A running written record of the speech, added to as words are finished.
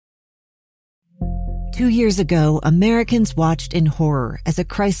2 years ago, Americans watched in horror as a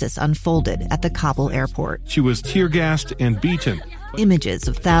crisis unfolded at the Kabul airport. She was tear-gassed and beaten. Images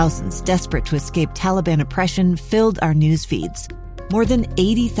of thousands desperate to escape Taliban oppression filled our news feeds. More than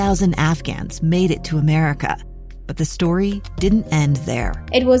 80,000 Afghans made it to America. But the story didn't end there.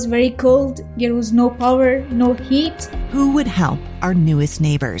 It was very cold. There was no power, no heat. Who would help our newest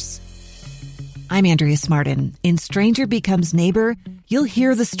neighbors? I'm Andrea Smartin. In Stranger Becomes Neighbor, you'll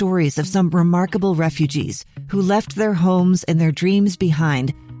hear the stories of some remarkable refugees who left their homes and their dreams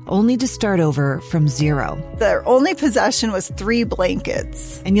behind, only to start over from zero. Their only possession was 3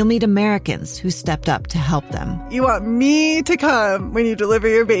 blankets. And you'll meet Americans who stepped up to help them. You want me to come when you deliver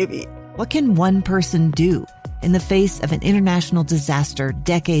your baby. What can one person do in the face of an international disaster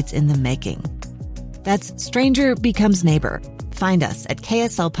decades in the making? That's Stranger Becomes Neighbor. Find us at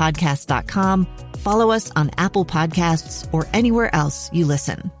kslpodcast.com. Follow us on Apple Podcasts or anywhere else you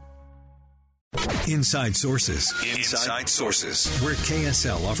listen. Inside Sources. Inside Sources. Where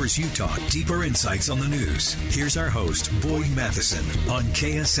KSL offers Utah deeper insights on the news. Here's our host, Boyd Matheson, on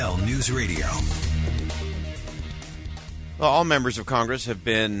KSL News Radio. Well, all members of Congress have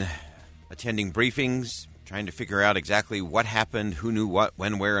been attending briefings, trying to figure out exactly what happened, who knew what,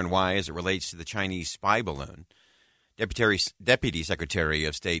 when, where, and why as it relates to the Chinese spy balloon. Deputy Secretary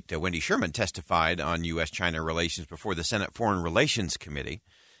of State Wendy Sherman testified on U.S.-China relations before the Senate Foreign Relations Committee.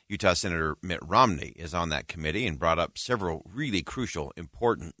 Utah Senator Mitt Romney is on that committee and brought up several really crucial,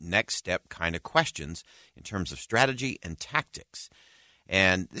 important next step kind of questions in terms of strategy and tactics.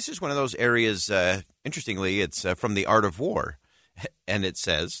 And this is one of those areas, interestingly, it's from The Art of War. And it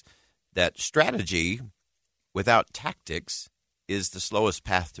says that strategy without tactics is the slowest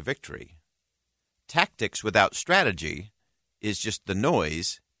path to victory. Tactics without strategy is just the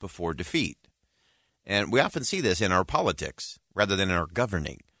noise before defeat. And we often see this in our politics rather than in our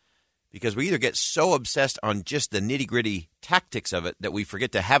governing, because we either get so obsessed on just the nitty-gritty tactics of it that we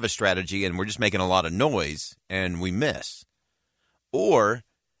forget to have a strategy and we're just making a lot of noise and we miss. Or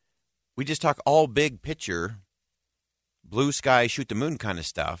we just talk all big picture, blue sky, shoot the moon kind of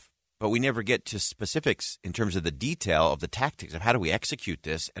stuff, but we never get to specifics in terms of the detail of the tactics of how do we execute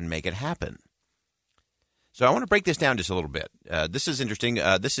this and make it happen. So I want to break this down just a little bit. This is interesting.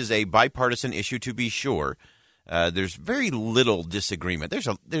 This is a bipartisan issue, to be sure. There's very little disagreement.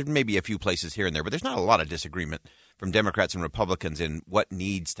 There may be a few places here and there, but there's not a lot of disagreement from Democrats and Republicans in what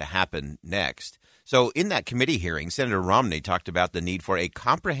needs to happen next. So in that committee hearing, Senator Romney talked about the need for a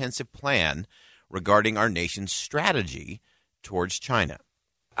comprehensive plan regarding our nation's strategy towards China.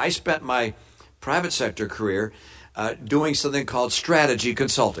 I spent my private sector career doing something called strategy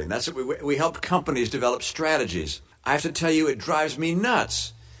consulting. That's what we help companies develop strategies. I have to tell you, it drives me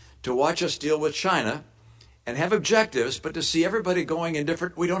nuts to watch us deal with China and have objectives, but to see everybody going in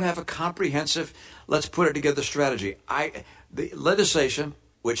different, we don't have a comprehensive, let's put it together strategy. The legislation,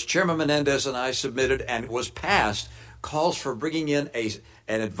 which Chairman Menendez and I submitted and was passed, calls for bringing in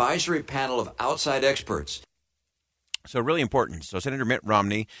an advisory panel of outside experts. So really important. So Senator Mitt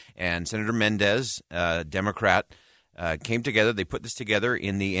Romney and Senator Mendez, Democrat, came together. They put this together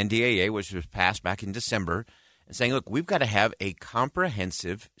in the NDAA, which was passed back in December, and saying, look, we've got to have a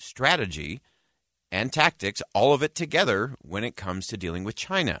comprehensive strategy and tactics, all of it together when it comes to dealing with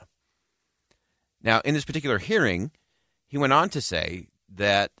China. Now, in this particular hearing, he went on to say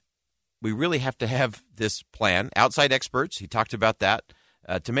that we really have to have this plan, outside experts, he talked about that,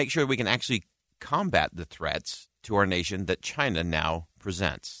 to make sure we can actually combat the threats to our nation that China now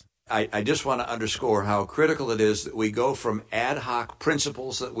presents. I just want to underscore how critical it is that we go from ad hoc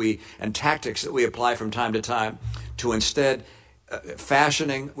principles and tactics that we apply from time to time to instead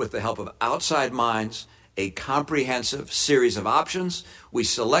fashioning, with the help of outside minds, a comprehensive series of options. We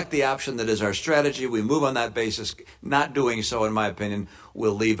select the option that is our strategy. We move on that basis. Not doing so, in my opinion,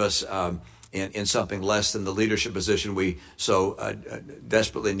 will leave us in something less than the leadership position we so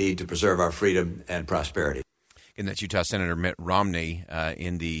desperately need to preserve our freedom and prosperity. And that's Utah Senator Mitt Romney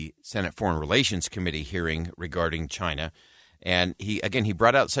in the Senate Foreign Relations Committee hearing regarding China. And he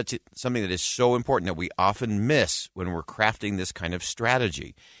brought out something that is so important that we often miss when we're crafting this kind of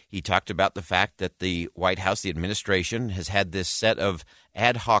strategy. He talked about the fact that the White House, the administration, has had this set of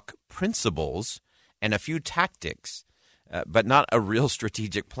ad hoc principles and a few tactics, but not a real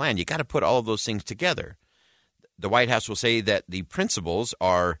strategic plan. You got to put all of those things together. The White House will say that the principles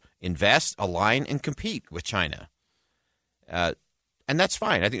are invest, align, and compete with China. And that's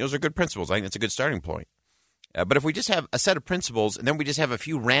fine. I think those are good principles. I think that's a good starting point. But if we just have a set of principles and then we just have a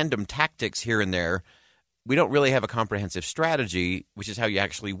few random tactics here and there, we don't really have a comprehensive strategy, which is how you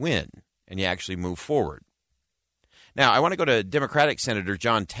actually win and you actually move forward. Now, I want to go to Democratic Senator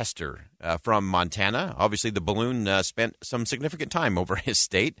Jon Tester from Montana. Obviously, the balloon spent some significant time over his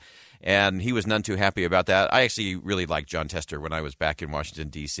state, and he was none too happy about that. I actually really liked Jon Tester when I was back in Washington,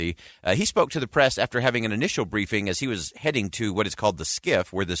 D.C. He spoke to the press after having an initial briefing as he was heading to what is called the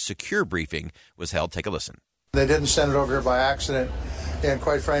SCIF, where the secure briefing was held. Take a listen. They didn't send it over here by accident, and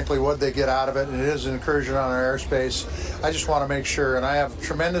quite frankly, what they get out of it, and it is an incursion on our airspace. I just want to make sure, and I have a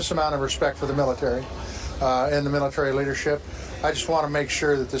tremendous amount of respect for the military and the military leadership. I just want to make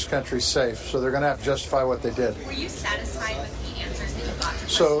sure that this country's safe, so they're going to have to justify what they did. Were you satisfied with the answers that you got?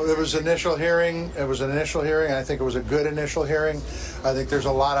 So it was initial hearing. It was an initial hearing. I think it was a good initial hearing. I think there's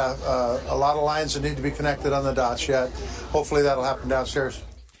a lot of lines that need to be connected on the dots yet. Hopefully that'll happen downstairs.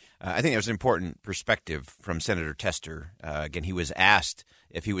 I think there was an important perspective from Senator Tester. Again, he was asked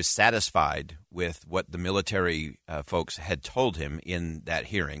if he was satisfied with what the military folks had told him in that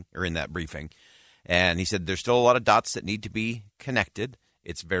hearing or in that briefing. And he said there's still a lot of dots that need to be connected.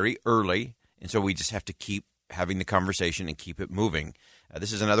 It's very early, and so we just have to keep having the conversation and keep it moving.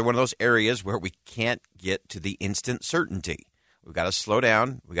 This is another one of those areas where we can't get to the instant certainty. We've got to slow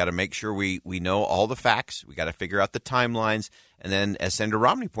down. We've got to make sure we know all the facts. We've got to figure out the timelines. And then, as Senator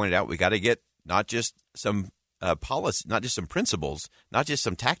Romney pointed out, we got to get not just some policy, not just some principles, not just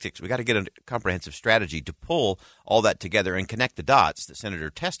some tactics. We got to get a comprehensive strategy to pull all that together and connect the dots that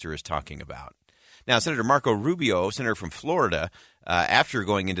Senator Tester is talking about. Now, Senator Marco Rubio, senator from Florida, after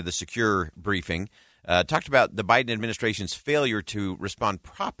going into the secure briefing, talked about the Biden administration's failure to respond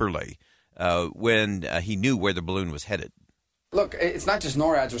properly when he knew where the balloon was headed. Look, it's not just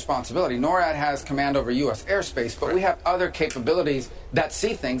NORAD's responsibility. NORAD has command over U.S. airspace, but we have other capabilities that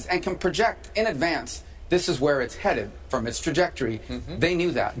see things and can project in advance this is where it's headed from its trajectory. Mm-hmm. They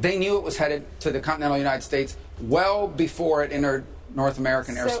knew that. They knew it was headed to the continental United States well before it entered North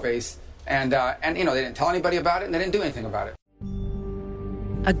American airspace. And you know, they didn't tell anybody about it, and they didn't do anything about it.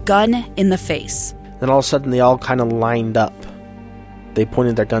 A gun in the face. Then all of a sudden, they all kind of lined up. They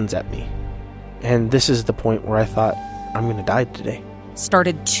pointed their guns at me. And this is the point where I thought, I'm going to die today.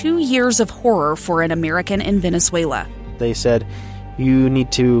 Started 2 years of horror for an American in Venezuela. They said, you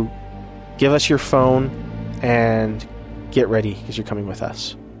need to give us your phone and get ready because you're coming with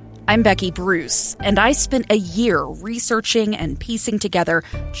us. I'm Becky Bruce, and I spent a year researching and piecing together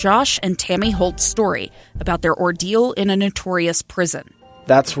Josh and Tammy Holt's story about their ordeal in a notorious prison.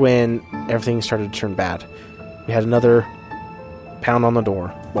 That's when everything started to turn bad. We had another pound on the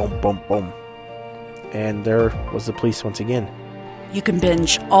door. Boom, boom, boom. And there was the police once again. You can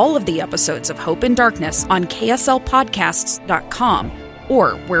binge all of the episodes of Hope in Darkness on KSLpodcasts.com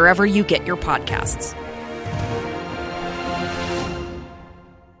or wherever you get your podcasts.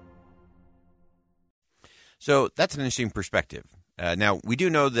 So that's an interesting perspective. Now, we do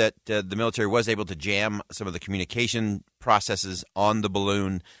know that the military was able to jam some of the communication processes on the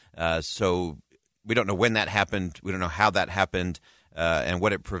balloon. So we don't know when that happened. We don't know how that happened and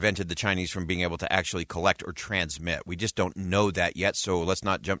what it prevented the Chinese from being able to actually collect or transmit. We just don't know that yet, so let's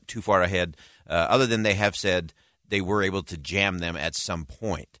not jump too far ahead, other than they have said they were able to jam them at some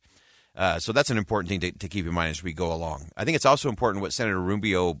point. So that's an important thing to keep in mind as we go along. I think it's also important what Senator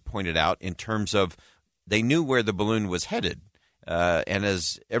Rubio pointed out in terms of they knew where the balloon was headed. And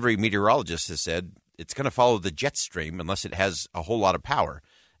as every meteorologist has said, it's going to follow the jet stream unless it has a whole lot of power.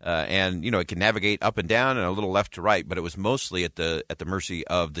 And, you know, it can navigate up and down and a little left to right, but it was mostly at the mercy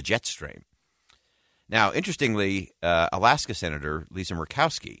of the jet stream. Now, interestingly, Alaska Senator Lisa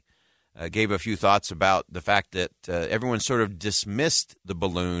Murkowski gave a few thoughts about the fact that everyone sort of dismissed the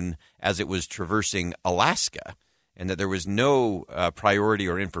balloon as it was traversing Alaska, and that there was no priority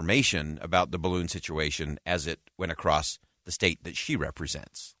or information about the balloon situation as it went across the state that she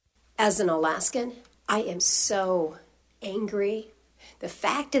represents. As an Alaskan, I am so angry. The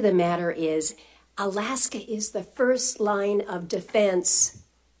fact of the matter is, Alaska is the first line of defense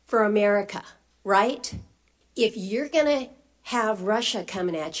for America, right? If you're going to have Russia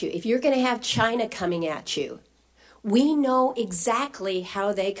coming at you, if you're going to have China coming at you, we know exactly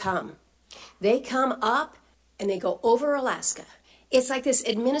how they come. They come up and they go over Alaska. It's like this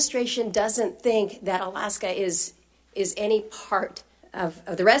administration doesn't think that Alaska is any part of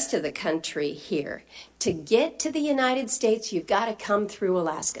the rest of the country here. To get to the United States, you've got to come through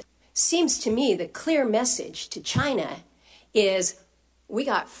Alaska. Seems to me the clear message to China is we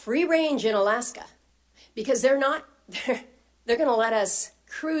got free range in Alaska because they're going to let us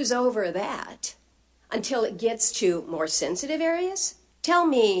cruise over that until it gets to more sensitive areas. Tell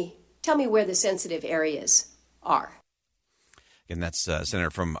me where the sensitive areas are. And that's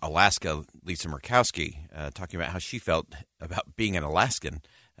Senator from Alaska, Lisa Murkowski, talking about how she felt about being an Alaskan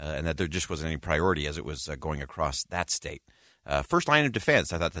and that there just wasn't any priority as it was going across that state. First line of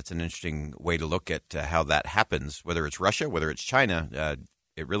defense, I thought that's an interesting way to look at how that happens, whether it's Russia, whether it's China.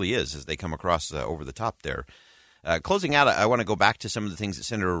 It really is as they come across over the top there. Closing out, I want to go back to some of the things that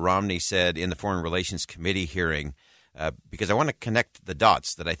Senator Romney said in the Foreign Relations Committee hearing, because I want to connect the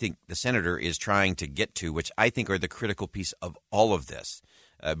dots that I think the senator is trying to get to, which I think are the critical piece of all of this.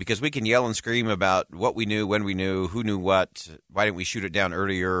 Because we can yell and scream about what we knew, when we knew, who knew what, why didn't we shoot it down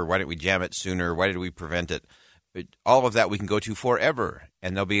earlier, why didn't we jam it sooner, why did we prevent it? But all of that we can go to forever,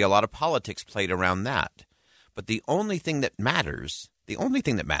 and there'll be a lot of politics played around that. But the only thing that matters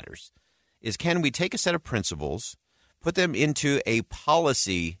is, can we take a set of principles, put them into a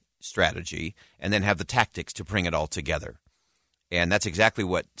policy strategy, and then have the tactics to bring it all together? And that's exactly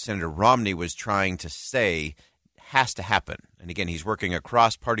what Senator Romney was trying to say has to happen. And again, he's working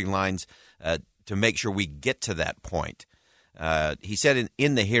across party lines to make sure we get to that point. He said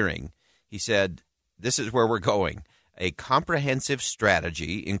in the hearing, he said, this is where we're going. A comprehensive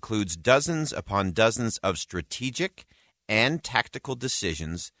strategy includes dozens upon dozens of strategic and tactical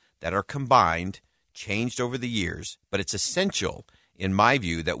decisions that are combined, changed over the years, but it's essential, in my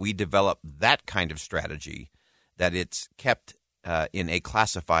view, that we develop that kind of strategy, that it's kept in a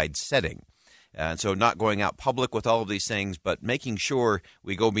classified setting. And so not going out public with all of these things, but making sure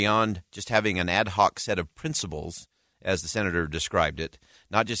we go beyond just having an ad hoc set of principles, as the senator described it,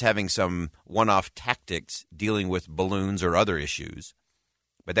 not just having some one-off tactics dealing with balloons or other issues,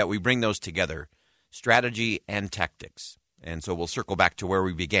 but that we bring those together, strategy and tactics. And so we'll circle back to where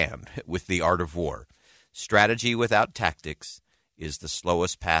we began with the art of war. Strategy without tactics is the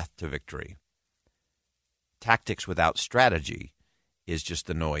slowest path to victory. Tactics without strategy is just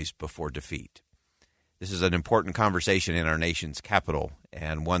the noise before defeat. This is an important conversation in our nation's capital,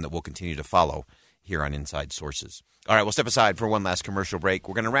 and one that we'll continue to follow here on Inside Sources. All right, we'll step aside for one last commercial break.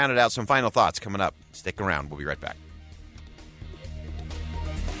 We're going to round it out. Some final thoughts coming up. Stick around. We'll be right back.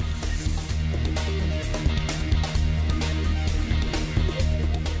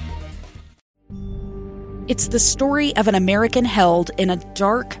 It's the story of an American held in a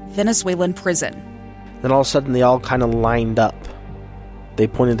dark Venezuelan prison. Then all of a sudden, they all kind of lined up. They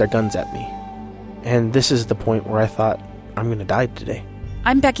pointed their guns at me. And this is the point where I thought, I'm going to die today.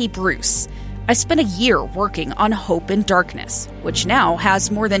 I'm Becky Bruce. I spent a year working on Hope in Darkness, which now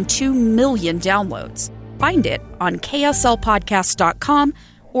has more than 2 million downloads. Find it on KSLpodcast.com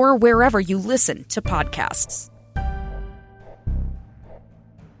or wherever you listen to podcasts.